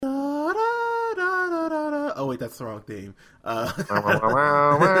wait, that's the wrong theme. There you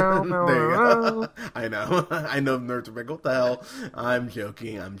go. I know. I know nerds are like, what the hell? I'm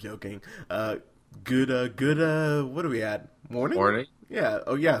joking. Good, what are we at? Morning? Morning. Yeah.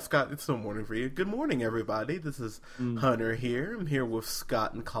 Oh, yeah, Scott, it's still morning for you. Good morning, everybody. This is Hunter here. I'm here with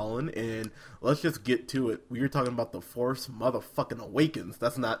Scott and Colin, and let's just get to it. We were talking about the Force motherfucking Awakens.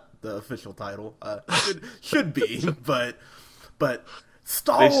 That's not the official title. Should be, but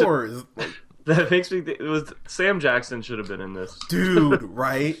Star Wars. That makes me think it was Sam Jackson should have been in this. Dude,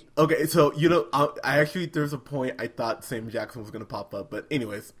 right? Okay, so, I actually, there's a point I thought Sam Jackson was going to pop up, but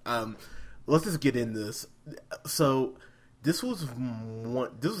anyways, let's just get into this. So, this was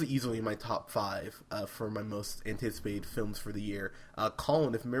easily my top 5 for my most anticipated films for the year.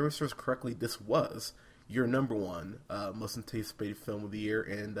 Colin, if memory serves correctly, this was your number 1 most anticipated film of the year,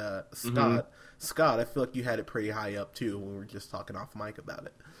 and Scott, I feel like you had it pretty high up too when we were just talking off mic about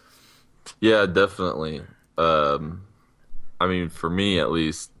it. Yeah, definitely. I mean, for me at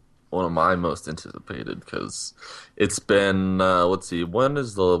least, one of my most anticipated because it's been let's see, when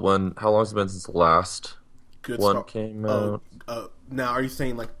is the one? How long has it been since the last one came out? Now, are you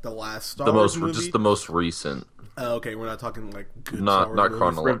saying like the last Star Wars movie? Just the most recent. Okay, we're not talking like good not Star Wars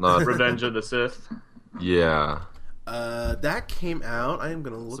chronological. Revenge of the Sith. Yeah. That came out. I am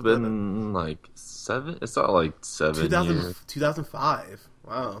gonna look. It's been like 7. It's not like 7 years. 2005.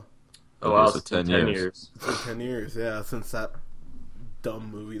 Wow. Oh, wow, so 10 years. It's been 10 years, yeah, since that dumb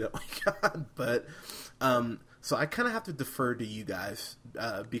movie that we got. But so I kind of have to defer to you guys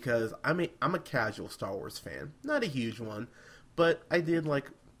because I'm a casual Star Wars fan, not a huge one, but I did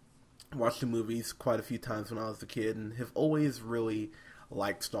watch the movies quite a few times when I was a kid, and have always really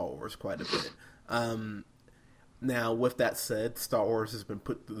liked Star Wars quite a bit. Now, with that said, Star Wars has been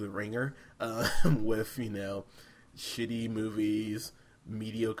put through the ringer with shitty movies,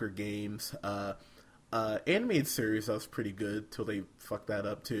 mediocre games. Animated series that was pretty good till they fucked that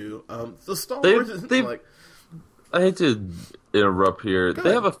up too. So Star Wars isn't like. I hate to interrupt here. Go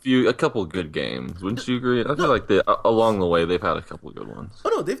they ahead. have a couple good games. Wouldn't you agree? I feel like along the way they've had a couple good ones. Oh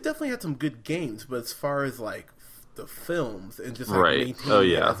no, they've definitely had some good games, but as far as the films and just Right.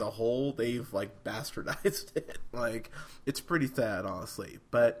 maintaining it as a whole, they've bastardized it. It's pretty sad, honestly.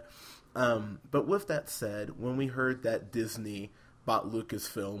 But with that said, when we heard that Disney bought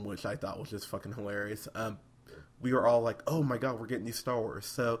Lucasfilm, which I thought was just fucking hilarious, we were all like, oh my god, we're getting these Star Wars.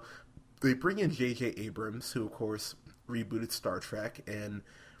 So they bring in J.J. Abrams, who of course rebooted Star Trek, and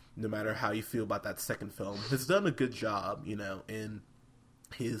no matter how you feel about that second film, has done a good job, in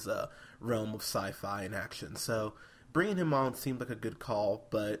his realm of sci-fi and action. So bringing him on seemed like a good call,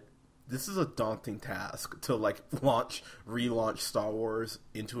 but this is a daunting task to relaunch Star Wars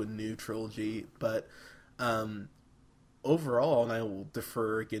into a new trilogy. But overall, and I will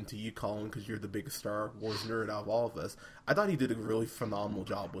defer again to you, Colin, because you're the biggest Star Wars nerd out of all of us, I thought he did a really phenomenal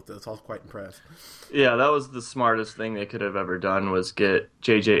job with this. I was quite impressed. Yeah, that was the smartest thing they could have ever done, was get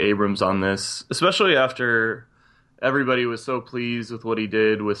J.J. Abrams on this, especially after everybody was so pleased with what he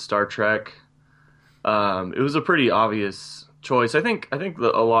did with Star Trek. It was a pretty obvious choice. I think a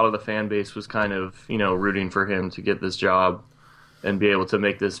lot of the fan base was kind of, rooting for him to get this job and be able to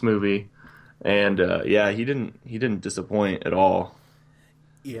make this movie. And he didn't disappoint at all.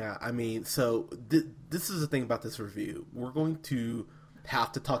 Yeah, I mean, so this is the thing about this review. We're going to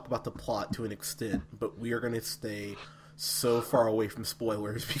have to talk about the plot to an extent, but we are going to stay so far away from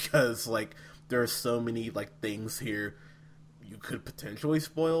spoilers because there are so many things here you could potentially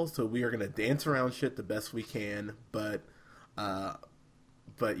spoil. So we are going to dance around shit the best we can. But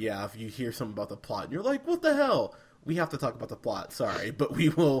yeah, if you hear something about the plot and you're like, what the hell? We have to talk about the plot, sorry, but we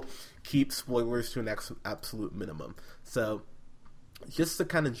will keep spoilers to an absolute minimum. So, just to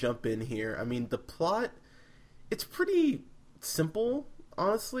kind of jump in here, I mean, the plot, it's pretty simple,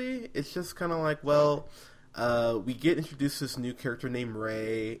 honestly. It's just kind of we get introduced to this new character named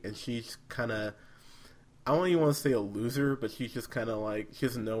Rey, and she's kind of, I don't even want to say a loser, but she's just kind of she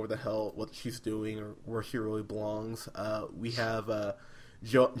doesn't know what she's doing or where she really belongs. We have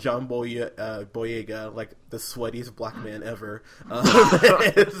John Boyega, the sweatiest black man ever.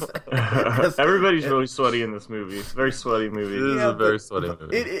 Everybody's really sweaty in this movie. It's a very sweaty movie. It is a very sweaty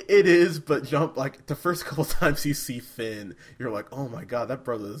movie. It is, but the first couple times you see Finn, you're like, oh my god, that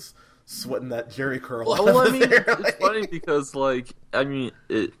brother's sweating that Jerry curl. Well, I mean, it's funny because,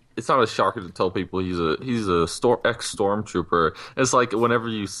 it's not a shocker to tell people he's a ex-stormtrooper. It's whenever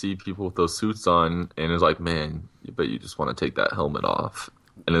you see people with those suits on, and it's man, but you just want to take that helmet off.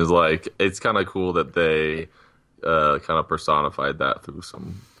 And it's kind of cool that they kind of personified that through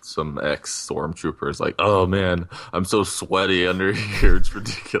some ex stormtroopers. Like, oh man, I'm so sweaty under here. It's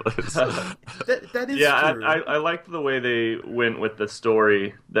ridiculous. That is Yeah, true. I liked the way they went with the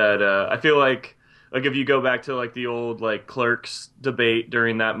story. That I feel like if you go back to like the old like Clerks debate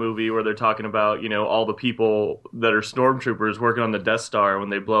during that movie where they're talking about all the people that are stormtroopers working on the Death Star when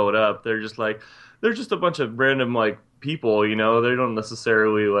they blow it up, they're just like they're just a bunch of random like people. They don't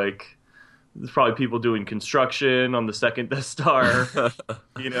necessarily like. There's probably people doing construction on the second Death Star.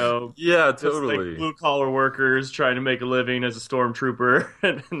 Yeah, Just like totally. blue collar workers trying to make a living as a stormtrooper,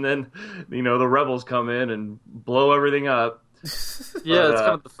 and then the rebels come in and blow everything up. Yeah, But it's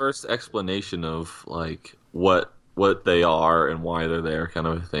kind of the first explanation of like what they are and why they're there, kind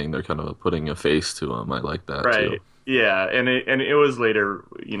of a thing. They're kind of putting a face to them. I like that too. right, yeah, and it was later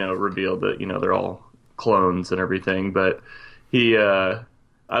revealed that they're all clones and everything. But he,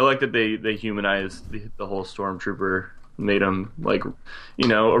 I like that they humanized the whole stormtrooper, made them like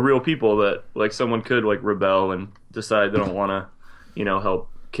a real people that like someone could like rebel and decide they don't want to help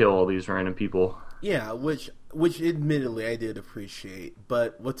kill all these random people. Yeah, which admittedly I did appreciate.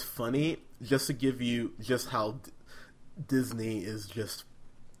 But what's funny, just to give you just how Disney is just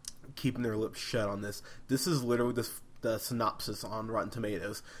keeping their lips shut on this. This is literally the synopsis on Rotten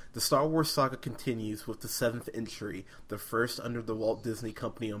Tomatoes. The Star Wars saga continues with the seventh entry, the first under the Walt Disney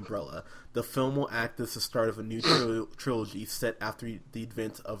Company umbrella. The film will act as the start of a new trilogy set after the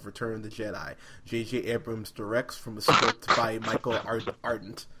events of Return of the Jedi. J.J. Abrams directs from a script by Michael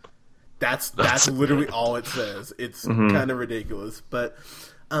Ardent. That's literally all it says. It's kind of ridiculous, but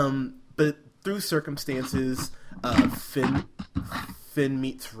through circumstances, Finn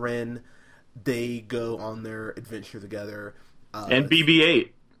meets Ren. They go on their adventure together. And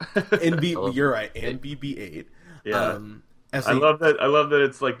BB-8. You're right, and BB-8. Yeah, I love that. I love that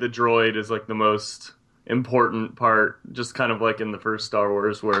it's like the droid is like the most important part, just kind of like in the first Star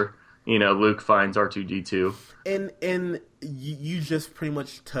Wars where Luke finds R2-D2. And you just pretty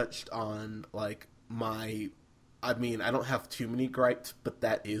much touched on like I mean, I don't have too many gripes, but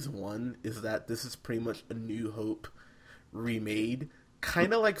that is one. Is that this is pretty much a New Hope remade.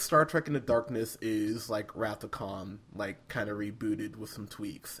 Kind of like Star Trek Into Darkness is like Wrath of Khan, like kind of rebooted with some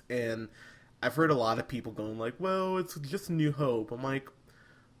tweaks. And I've heard a lot of people going like, well, it's just New Hope. I'm like,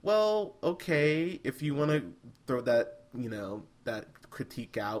 well, okay, if you want to throw that, that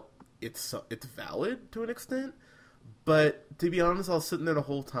critique out, it's valid to an extent. But to be honest, I was sitting there the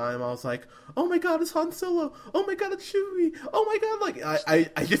whole time. I was like, oh my god, it's Han Solo. Oh my god, it's Chewie. Oh my god, like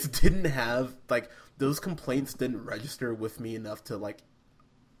I just didn't have like those complaints didn't register with me enough to like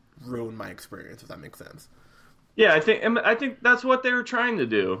ruin my experience, if that makes sense. Yeah, I think that's what they were trying to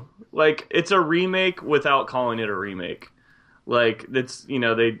do. Like, it's a remake without calling it a remake. Like, it's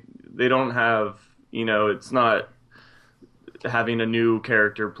they don't have it's not having a new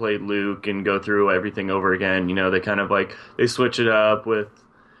character play Luke and go through everything over again. They kind of like they switch it up with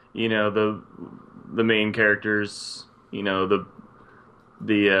the main characters. I'm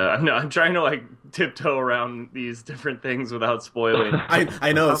trying to like tiptoe around these different things without spoiling.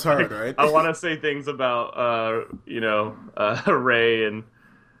 I know it's hard, right? I want to say things about Rey and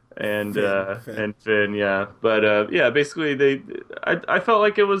Finn, yeah. But yeah, basically I felt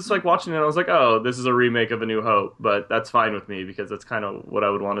like it was like watching it. I was like, oh, this is a remake of A New Hope, but that's fine with me because that's kind of what I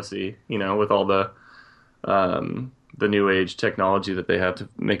would want to see, with all the new age technology that they have to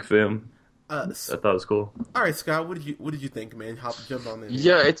make film. I thought it was cool. All right, Scott, what did you think, man? Jump on in.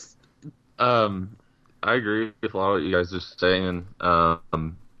 Yeah, it's I agree with a lot of what you guys are saying.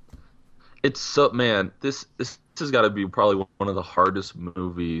 It's so, man, this has got to be probably one of the hardest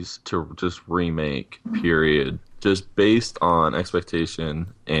movies to just remake, period. Just based on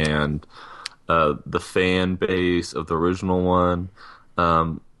expectation and the fan base of the original one.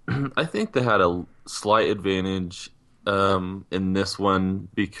 I think they had a slight advantage in this one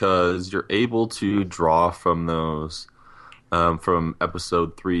because you're able to draw from those from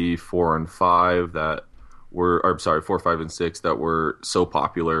episode 3, 4, and 5 that were, or sorry, 4, 5, and 6 that were so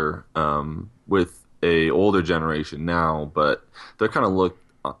popular with a older generation now, but they're kind of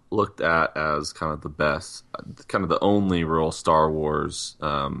looked at as kind of the best, kind of the only real Star Wars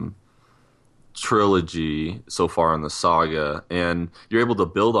trilogy so far in the saga, and you're able to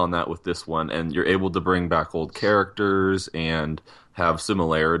build on that with this one, and you're able to bring back old characters and have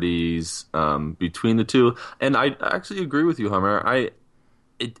similarities between the two. And I actually agree with you, Hummer.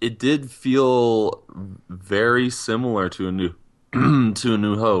 It did feel very similar to a new to A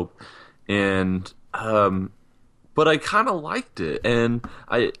New Hope, and but I kind of liked it, and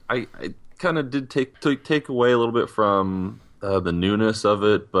I kind of did take away a little bit from the newness of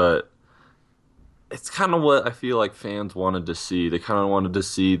it, but it's kind of what I feel like fans wanted to see. They kind of wanted to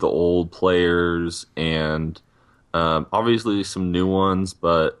see the old players and obviously some new ones,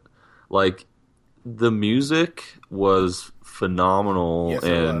 but like the music was phenomenal, Yes,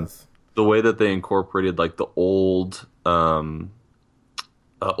 it and was. the way that they incorporated like the old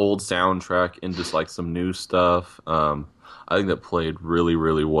soundtrack into just like some new stuff. I think that played really,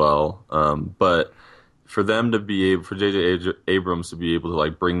 really well. But for them to be able, for J.J. Abrams to be able to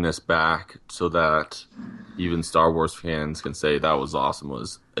like bring this back so that even Star Wars fans can say that was awesome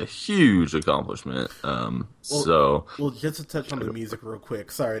was a huge accomplishment. Well, So well, just to touch on the music real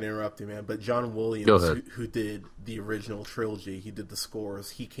quick. Sorry to interrupt you, man, but John go Williams, ahead. who did the original trilogy, he did the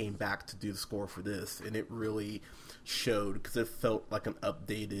scores. He came back to do the score for this, and it really showed because it felt like an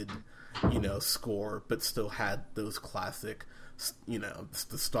updated, score, but still had those classic,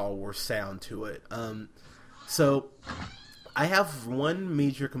 the Star Wars sound to it. So I have one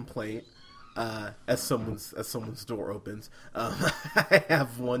major complaint. As someone's door opens, I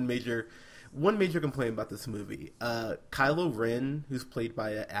have one major complaint about this movie. Kylo Ren, who's played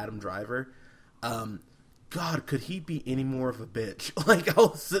by Adam Driver, God, could he be any more of a bitch? Like, I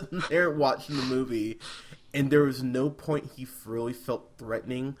was sitting there watching the movie, and there was no point he really felt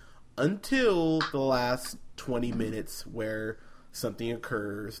threatening until the last 20 minutes where something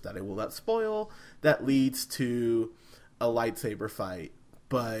occurs that I will not spoil that leads to a lightsaber fight.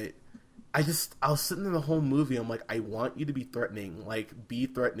 But I was sitting there the whole movie. I'm like, I want you to be threatening, like be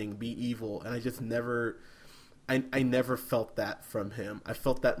threatening, be evil, and I just never, I never felt that from him. I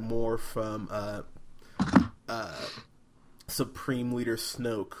felt that more from Supreme Leader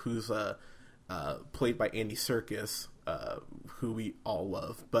Snoke, who's played by Andy Serkis, who we all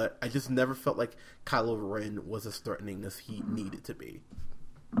love. But I just never felt like Kylo Ren was as threatening as he needed to be.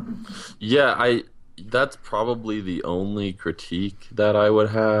 Yeah, that's probably the only critique that I would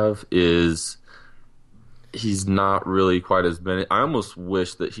have is he's not really quite as many. I almost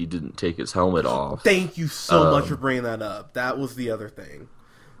wish that he didn't take his helmet off. Thank you so much for bringing that up. That was the other thing.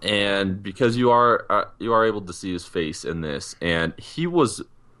 And because you are able to see his face in this, and he was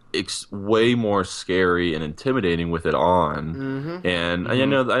way more scary and intimidating with it on. Mm-hmm. And I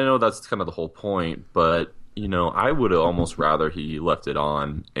know that's kind of the whole point, but I would have almost rather he left it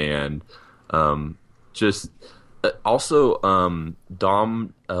on and just also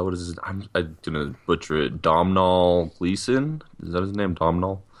Dom what is his, I'm gonna butcher it, Domhnall Gleeson, is that his name,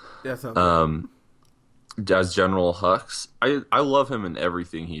 Domhnall? Yeah, sounds As General Hux. I love him in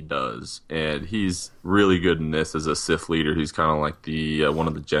everything he does, and he's really good in this as a Sith leader. He's kind of like the one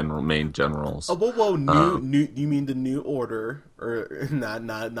of the main generals. Oh, whoa! New? You mean the New Order, or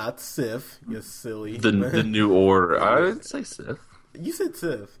not Sith? You silly. The New Order. I didn't say Sith. You said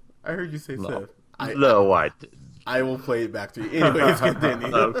Sith. I heard you say Sith. I didn't. I will play it back to you. Anyways,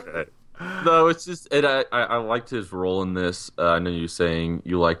 continue. Okay. No, it's just, and I liked his role in this. I know you were saying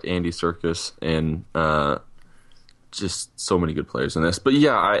you liked Andy Serkis, and just so many good players in this. But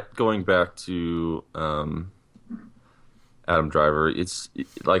yeah, going back to Adam Driver, it's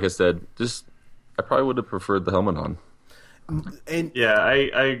like I said, I probably would have preferred the helmet on. And yeah,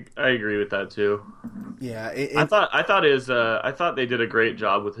 I agree with that too. Yeah, I thought they did a great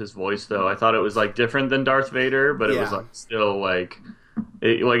job with his voice though. I thought it was like different than Darth Vader, but it was like still like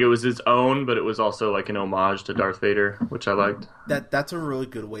it was its own, but it was also like an homage to Darth Vader, which I liked. That's a really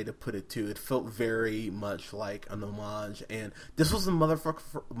good way to put it too. It felt very much like an homage, and this was a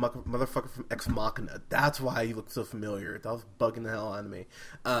motherfucker from Ex Machina. That's why he looked so familiar. That was bugging the hell out of me.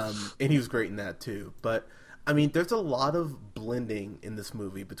 And he was great in that too. But I mean, there's a lot of blending in this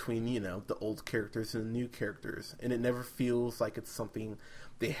movie between, the old characters and the new characters. And it never feels like it's something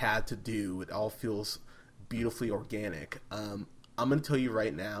they had to do. It all feels beautifully organic. I'm going to tell you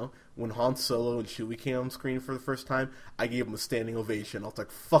right now, when Han Solo and Chewie came on screen for the first time, I gave them a standing ovation. I was like,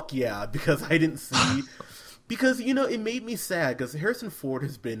 fuck yeah, because I didn't see... Because, it made me sad, because Harrison Ford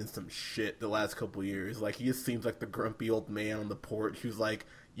has been in some shit the last couple years. Like, he just seems like the grumpy old man on the porch who's like,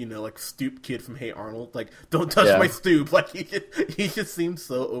 like Stoop Kid from Hey Arnold, like, don't touch my stoop. Like, he just seems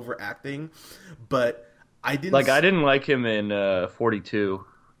so overacting. But I didn't... Like, I didn't like him in 42.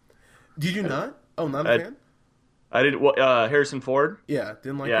 Did you not? Oh, not a fan? I did. Harrison Ford? Yeah,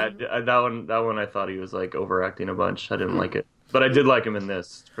 didn't like him? Yeah, that one I thought he was, like, overacting a bunch. I didn't like it. But I did like him in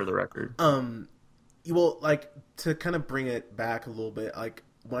this, for the record. Well, like, to kind of bring it back a little bit, like,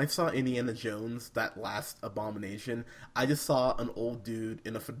 when I saw Indiana Jones, that last Abomination, I just saw an old dude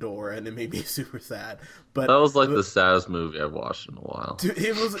in a fedora, and it made me super sad. That But was like the saddest movie I've watched in a while. dude,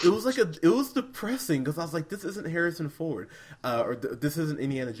 it was depressing because I was like, this isn't Harrison Ford, this isn't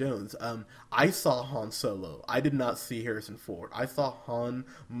Indiana Jones. I saw Han Solo. I did not see Harrison Ford. I saw Han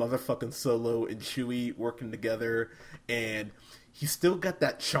motherfucking Solo and Chewie working together, and he still got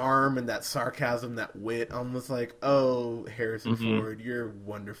that charm and that sarcasm, that wit. I'm just like, oh, Harrison Ford, you're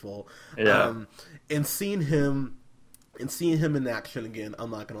wonderful. Yeah. And seeing him in action again,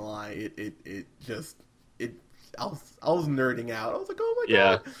 I'm not gonna lie, I was nerding out. I was like, oh my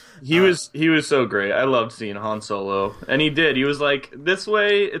Yeah, god. he was so great. I loved seeing Han Solo, and he did. He was like, this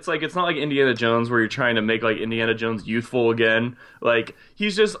way. It's like it's not like Indiana Jones where you're trying to make like Indiana Jones youthful again. Like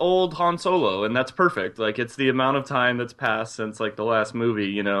he's just old Han Solo, and that's perfect. Like it's the amount of time that's passed since like the last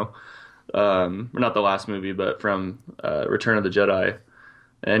movie, or not the last movie, but from Return of the Jedi,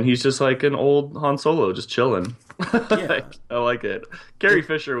 and he's just like an old Han Solo, just chilling. Yeah. I like it. Carrie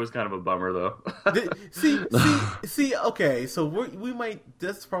Fisher was kind of a bummer though. See. Okay, so we might.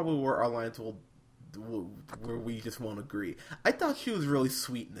 That's probably where our lines where we just won't agree. I thought she was really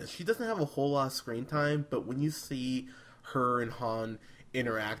sweet in this. She doesn't have a whole lot of screen time, but when you see her and Han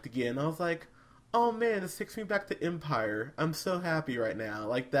interact again, I was like, oh man, this takes me back to Empire. I'm so happy right now.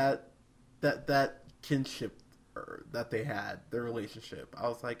 Like that kinship that they had, their relationship. I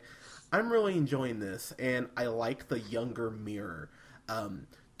was like, I'm really enjoying this, and I like the younger mirror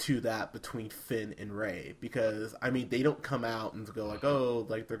to that between Finn and Rey, because I mean they don't come out and go like, oh,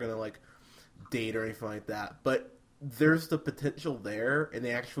 like they're gonna like date or anything like that, but there's the potential there, and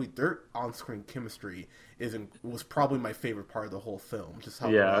their on-screen chemistry was probably my favorite part of the whole film, just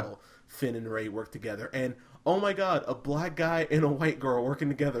how well Finn and Rey work together. And oh my god, a black guy and a white girl working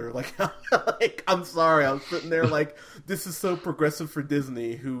together. Like, I'm sorry, I was sitting there like, this is so progressive for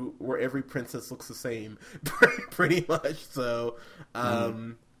Disney, where every princess looks the same, pretty much. So,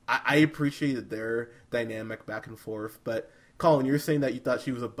 I appreciated their dynamic back and forth. But Colin, you're saying that you thought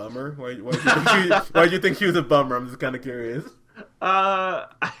she was a bummer. Why'd you think she was a bummer? I'm just kind of curious. I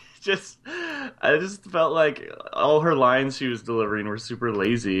just felt like all her lines she was delivering were super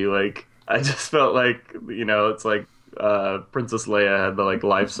lazy. Like I just felt like it's like Princess Leia had the like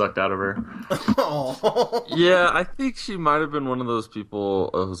life sucked out of her. Yeah, I think she might have been one of those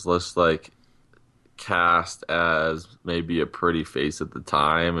people who was just like cast as maybe a pretty face at the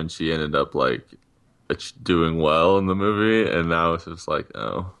time, and she ended up like doing well in the movie, and now it's just like,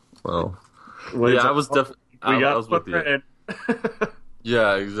 oh well. Yeah, I was definitely. I was with you.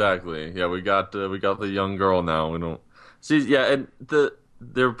 Yeah, exactly. Yeah, we got the young girl now. We don't see. Yeah, and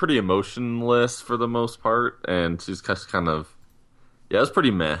they're pretty emotionless for the most part, and she's just kind of. Yeah, it was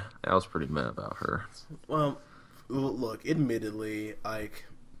pretty meh. I was pretty meh about her. Well, look, admittedly, like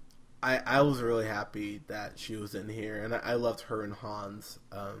I was really happy that she was in here, and I loved her and Hans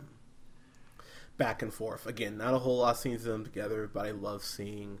back and forth. Again, not a whole lot of scenes of them together, but I love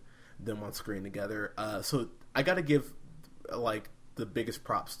seeing them on screen together. So I got to give like the biggest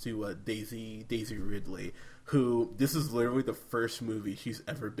props to Daisy Ridley, who this is literally the first movie she's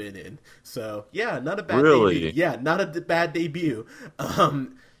ever been in. So yeah, not a bad debut. Yeah, not a bad debut.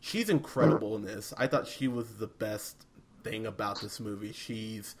 She's incredible in this. I thought she was the best thing about this movie.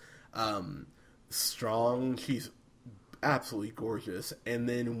 She's strong. She's absolutely gorgeous. And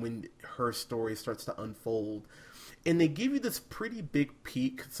then when her story starts to unfold, and they give you this pretty big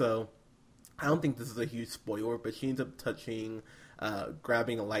peek. So I don't think this is a huge spoiler, but she ends up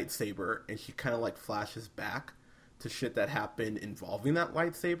grabbing a lightsaber, and she kind of like flashes back to shit that happened involving that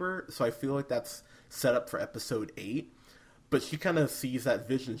lightsaber. So I feel like that's set up for episode 8. But she kind of sees that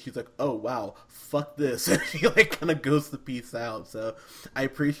vision. She's like, oh, wow, fuck this. And she like kind of goes the piece out. So I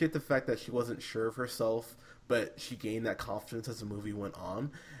appreciate the fact that she wasn't sure of herself, but she gained that confidence as the movie went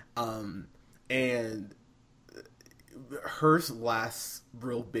on. And her last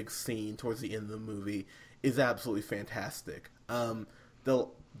real big scene towards the end of the movie is absolutely fantastic. The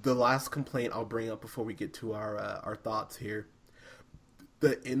last complaint I'll bring up before we get to our thoughts here.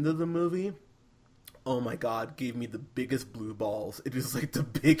 The end of the movie, oh my god, gave me the biggest blue balls. It was like the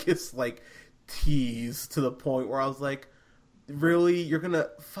biggest like tease, to the point where I was like, really, you're gonna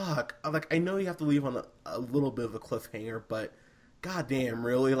fuck? I'm like, I know you have to leave on a little bit of a cliffhanger, but goddamn,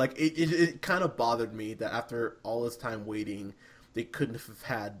 really? Like it kind of bothered me that after all this time waiting, they couldn't have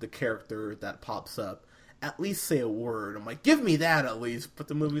had the character that pops up at least say a word. I'm like, give me that at least. But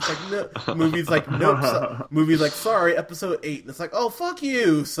the movie's like, no. Nope. Movie's like, sorry, episode 8. And it's like, oh, fuck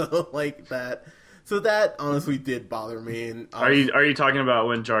you. So, like, that So that honestly did bother me. And Are you talking about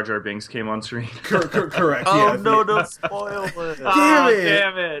when Jar Jar Binks came on screen? correct? Oh Yes. no! Don't spoil it.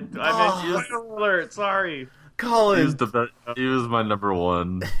 Damn it! I Oh. meant spoiler alert. Sorry. Colin. He was the best. He was my number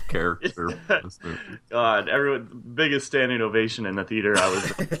one character. in this movie. God, everyone, biggest standing ovation in the theater. I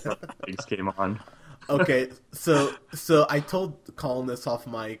was Binks came on. Okay, so I told Colin this off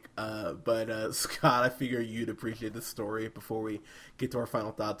mic, but Scott, I figure you'd appreciate this story before we get to our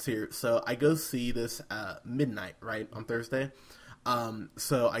final thoughts here. So I go see this midnight, right, on Thursday.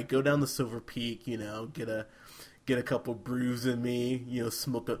 So I go down to Silver Peak, get a couple brews in me,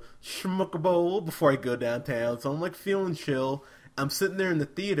 smoke a bowl before I go downtown. So I'm like feeling chill. I'm sitting there in the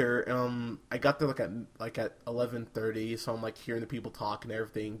theater. I got there at 11:30, so I'm like hearing the people talk and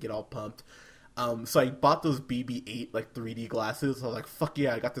everything, get all pumped. So I bought those BB-8 like 3D glasses. I was like, "Fuck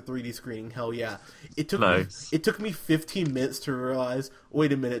yeah, I got the 3D screening. Hell yeah!" It took me 15 minutes to realize,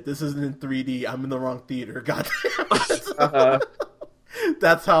 wait a minute, this isn't in 3D. I'm in the wrong theater. God damn it.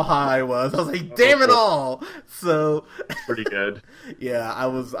 That's how high I was. I was like, "Damn it all!" So Pretty good. yeah, I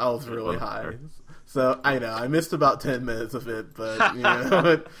was really high. So I know I missed about 10 minutes of it, but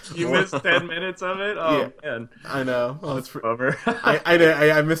You missed 10 minutes of it? Oh, Yeah. man. I know. That's bummer.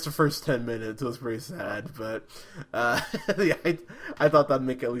 I missed the first 10 minutes. It was pretty sad, but yeah, I thought that'd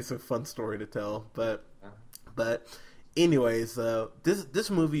make at least a fun story to tell. But anyways, this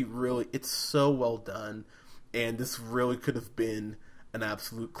movie really, it's so well done, and this really could have been an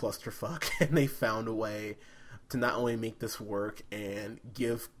absolute clusterfuck, and they found a way to not only make this work and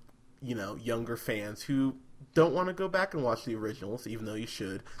give younger fans who don't want to go back and watch the originals, even though you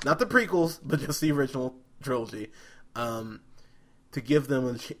should, not the prequels, but just the original trilogy, to give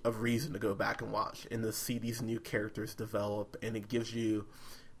them a reason to go back and watch and to see these new characters develop, and it gives you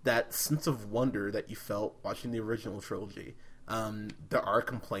that sense of wonder that you felt watching the original trilogy. There are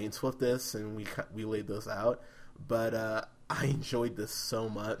complaints with this, and we laid those out, but I enjoyed this so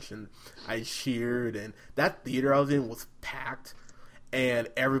much, and I cheered, and that theater I was in was packed. And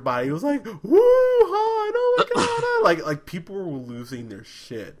everybody was like, "Woo, Han! Oh my god!" like people were losing their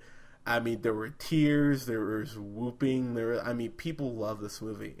shit. I mean, there were tears, there was whooping. People love this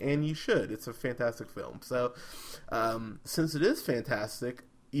movie, and you should. It's a fantastic film. So, since it is fantastic,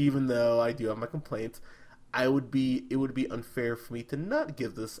 even though I do have my complaints, it would be unfair for me to not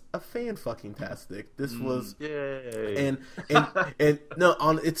give this a fan fucking tastic. This was Yay. and no,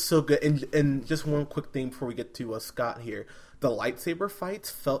 it's so good. And just one quick thing before we get to Scott here. The lightsaber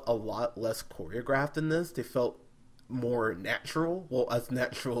fights felt a lot less choreographed in this. They felt more natural. Well, as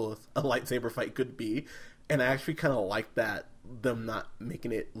natural as a lightsaber fight could be. And I actually kind of like that, them not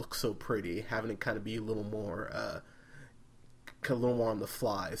making it look so pretty, having it kind of be a little more on the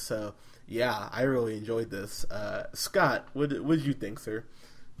fly. So, yeah, I really enjoyed this. Scott, what did you think, sir?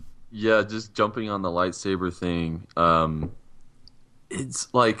 Yeah, just jumping on the lightsaber thing.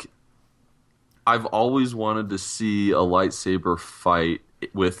 It's like, I've always wanted to see a lightsaber fight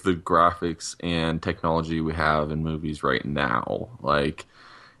with the graphics and technology we have in movies right now. Like,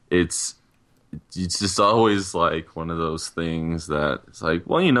 it's just always like one of those things that it's like,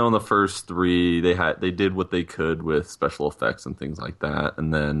 well, in the first three they did what they could with special effects and things like that,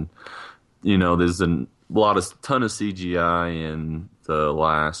 and then there's a ton of CGI in the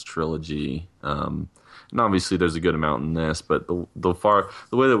last trilogy. And obviously, there's a good amount in this, but the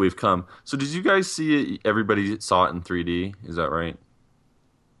way that we've come. So, did you guys see it? Everybody saw it in 3D. Is that right?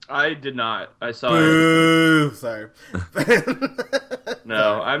 I did not. I saw Boo! Sorry.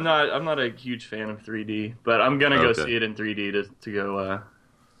 No, I'm not a huge fan of 3D, but I'm gonna go Okay. see it in 3D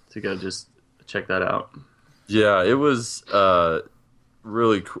to go just check that out. Yeah, it was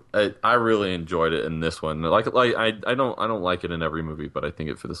really. I really enjoyed it in this one. Like I don't like it in every movie, but I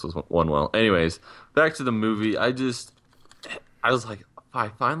think for this was one well. Anyways, back to the movie. I was like, I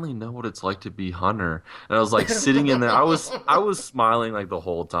finally know what it's like to be Hunter, and I was like sitting in there. I was smiling like the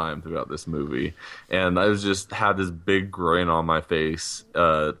whole time throughout this movie, and I was just had this big grin on my face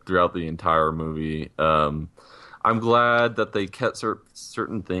throughout the entire movie. I'm glad that they kept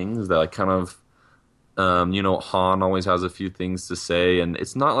certain things that I kind of. Han always has a few things to say, and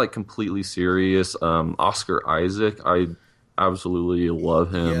it's not like completely serious. Oscar Isaac, I absolutely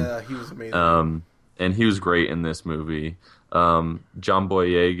love him. Yeah, he was amazing. And he was great in this movie. John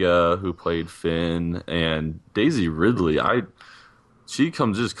Boyega, who played Finn, and Daisy Ridley. She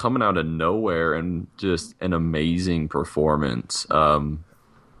comes coming out of nowhere and just an amazing performance.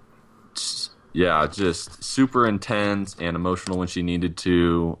 Just super intense and emotional when she needed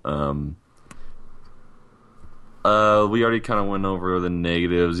to. We already kind of went over the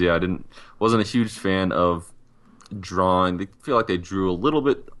negatives. Yeah, wasn't a huge fan of drawing. They feel like they drew a little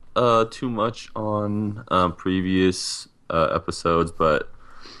bit too much on previous episodes, but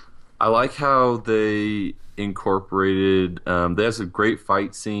I like how they incorporated. They have some great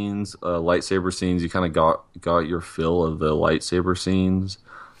fight scenes, lightsaber scenes. You kind of got your fill of the lightsaber scenes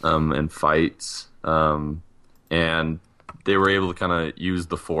and fights, and they were able to kind of use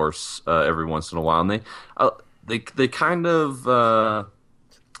the Force every once in a while. And they kind of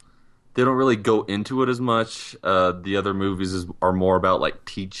they don't really go into it as much. The other movies are more about like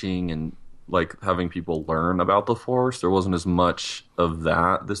teaching and like having people learn about the Force. There wasn't as much of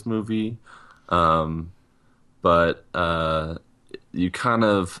that this movie, but you kind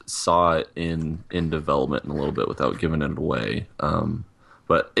of saw it in development in a little bit without giving it away.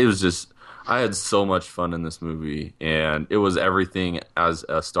 But it was just I had so much fun in this movie, and it was everything as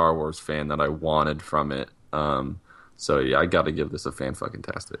a Star Wars fan that I wanted from it. So yeah, I got to give this a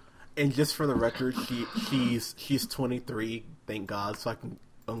fan-fucking-tastic. And just for the record, she's 23, thank God, so I can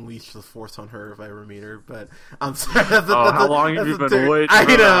unleash the Force on her if I ever meet her. But I'm sorry. How long have you been waiting? I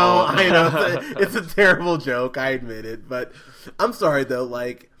know. It's a terrible joke. I admit it. But I'm sorry though.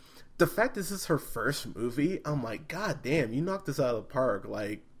 Like the fact this is her first movie, I'm like, God damn, you knocked this out of the park.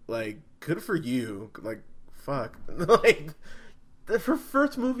 Like good for you. Like fuck. Like. Her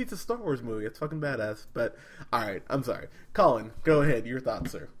first movie is a Star Wars movie. It's fucking badass. But all right, I'm sorry, Colin. Go ahead. Your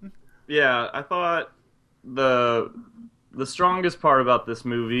thoughts, sir. Yeah, I thought the strongest part about this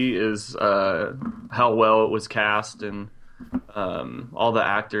movie is how well it was cast, and all the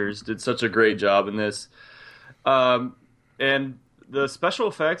actors did such a great job in this. And the special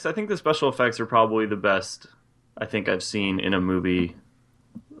effects, I think the special effects are probably the best I think I've seen in a movie,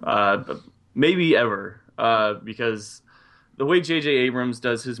 maybe ever, because the way J.J. Abrams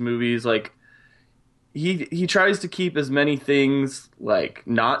does his movies, like he tries to keep as many things like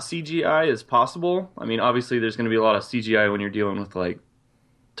not CGI as possible. I mean, obviously there's going to be a lot of CGI when you're dealing with like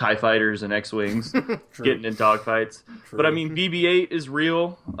TIE fighters and X-wings getting in dogfights. But I mean, BB-8 is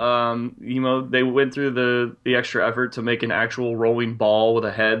real. They went through the extra effort to make an actual rolling ball with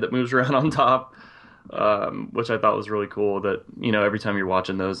a head that moves around on top, which I thought was really cool. That every time you're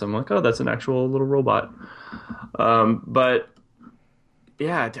watching those, I'm like, oh, that's an actual little robot. But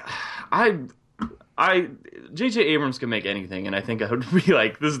yeah, J.J. Abrams can make anything, and I think I would be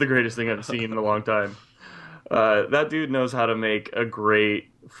like, this is the greatest thing I've seen in a long time. That dude knows how to make a great,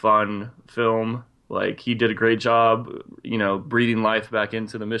 fun film. Like, he did a great job, breathing life back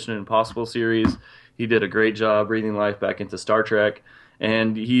into the Mission Impossible series. He did a great job breathing life back into Star Trek.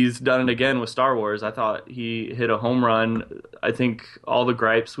 And he's done it again with Star Wars. I thought he hit a home run. I think all the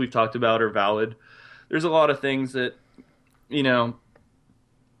gripes we've talked about are valid. There's a lot of things that,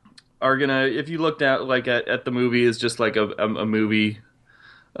 are gonna, if you looked at like at the movie as just like a movie,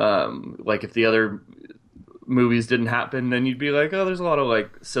 like if the other movies didn't happen, then you'd be like, oh, there's a lot of like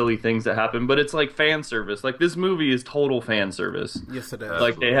silly things that happen. But it's like fan service. Like this movie is total fan service. Yes, it is.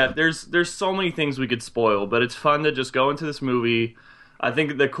 Like there's so many things we could spoil, but it's fun to just go into this movie. I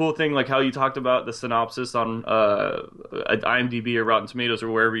think the cool thing, like how you talked about the synopsis on IMDb or Rotten Tomatoes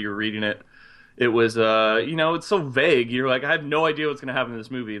or wherever you're reading it, it was, it's so vague. You're like, I have no idea what's going to happen in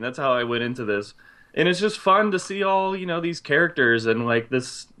this movie. And that's how I went into this. And it's just fun to see all, these characters and like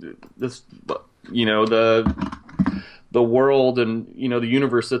this, the world and, the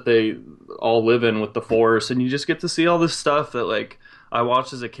universe that they all live in with the Force. And you just get to see all this stuff that like I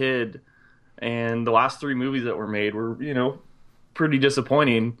watched as a kid. And the last 3 movies that were made were, pretty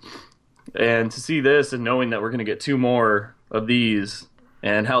disappointing. And to see this and knowing that we're going to get 2 more of these,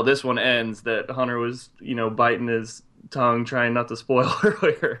 and how this one ends, that Hunter was, biting his tongue trying not to spoil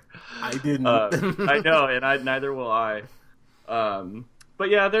earlier. I didn't. I know, and neither will I. But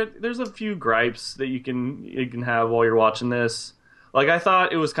yeah, there's a few gripes that you can have while you're watching this. Like, I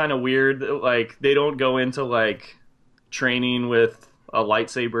thought it was kind of weird that, like, they don't go into like training with a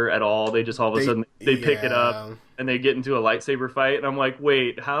lightsaber at all. They just all of a sudden they pick it up and they get into a lightsaber fight, and I'm like,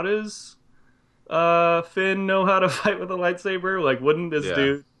 wait, how does Finn know how to fight with a lightsaber? Like, wouldn't this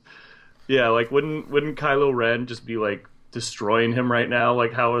dude? Yeah, like wouldn't Kylo Ren just be like destroying him right now?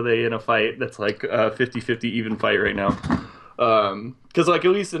 Like, how are they in a fight that's like a 50-50 even fight right now? Because like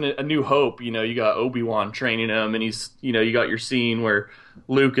at least in A New Hope, you got Obi-Wan training him, and he's you got your scene where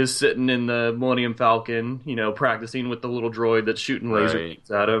Luke is sitting in the Millennium Falcon, practicing with the little droid that's shooting laser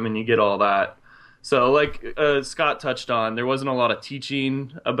beams at him, and you get all that. So, like Scott touched on, there wasn't a lot of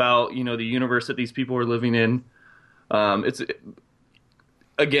teaching about, the universe that these people are living in.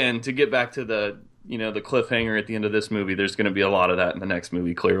 Again, to get back to the cliffhanger at the end of this movie, there's going to be a lot of that in the next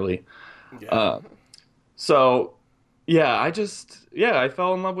movie, clearly. Yeah. I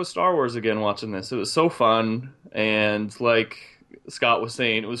fell in love with Star Wars again watching this. It was so fun, and, like, Scott was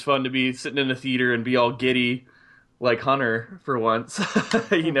saying, it was fun to be sitting in a theater and be all giddy like Hunter for once,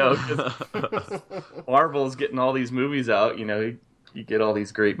 because Marvel's getting all these movies out. You get all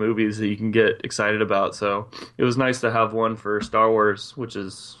these great movies that you can get excited about. So it was nice to have one for Star Wars, which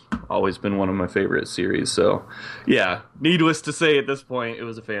has always been one of my favorite series. So yeah, needless to say, at this point, it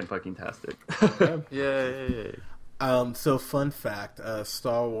was a fan-fucking-tastic. Yay. So fun fact,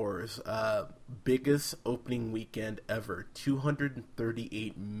 Star Wars, biggest opening weekend ever,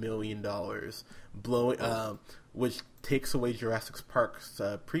 $238 million, blowing, which takes away Jurassic Park's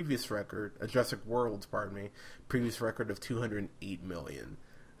previous record, Jurassic World's, previous record of $208 million.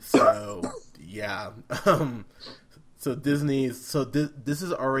 So, yeah. So this is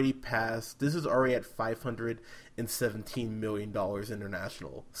already at $517 million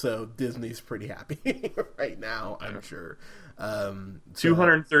international. So Disney's pretty happy right now, I'm sure.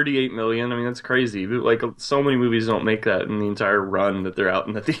 238 million. I mean, that's crazy. Like, so many movies don't make that in the entire run that they're out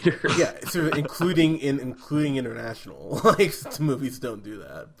in the theater. Yeah, so including international. Like, movies don't do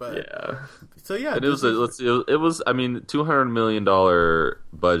that. But yeah. So yeah, it was. I mean, $200 million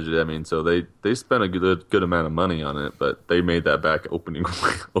budget. I mean, so they spent a good amount of money on it, but they made that back opening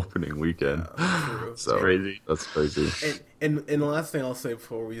weekend. Yeah, so crazy. That's crazy. And the last thing I'll say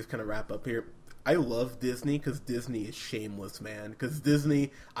before we just kind of wrap up here. I love Disney because Disney is shameless, man. Because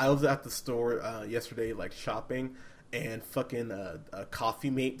Disney, I was at the store yesterday, like shopping, and fucking Coffee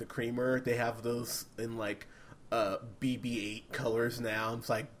Mate, the creamer, they have those in like BB-8 colors now. I'm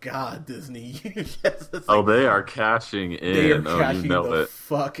like, God, Disney. Yes, like, they are cashing in. They are cashing the it.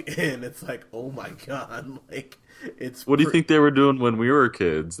 fuck in. It's like, oh my God, like. What do you think they were doing when we were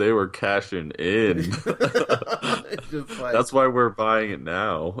kids? They were cashing in. Just like, that's why we're buying it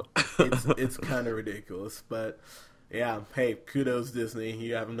now. it's kind of ridiculous, but yeah. Hey, kudos Disney.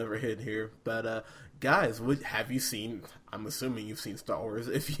 You have another hit here, but guys, what have you seen? I'm assuming you've seen Star Wars.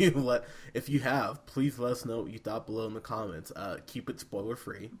 If you have, please let us know what you thought below in the comments. Keep it spoiler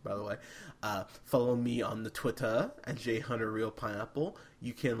free, by the way. Follow me on the Twitter at JHunterRealPineapple.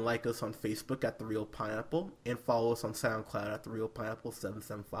 You can like us on Facebook at The Real Pineapple, and follow us on SoundCloud at The Real Pineapple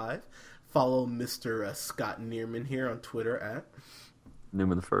 775. Follow Mr. Scott Neerman here on Twitter at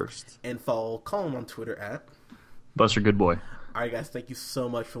Newman the First, and follow Colin on Twitter at Buster Goodboy. All right, guys, thank you so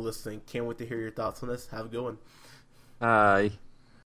much for listening. Can't wait to hear your thoughts on this. Have a good one. Bye.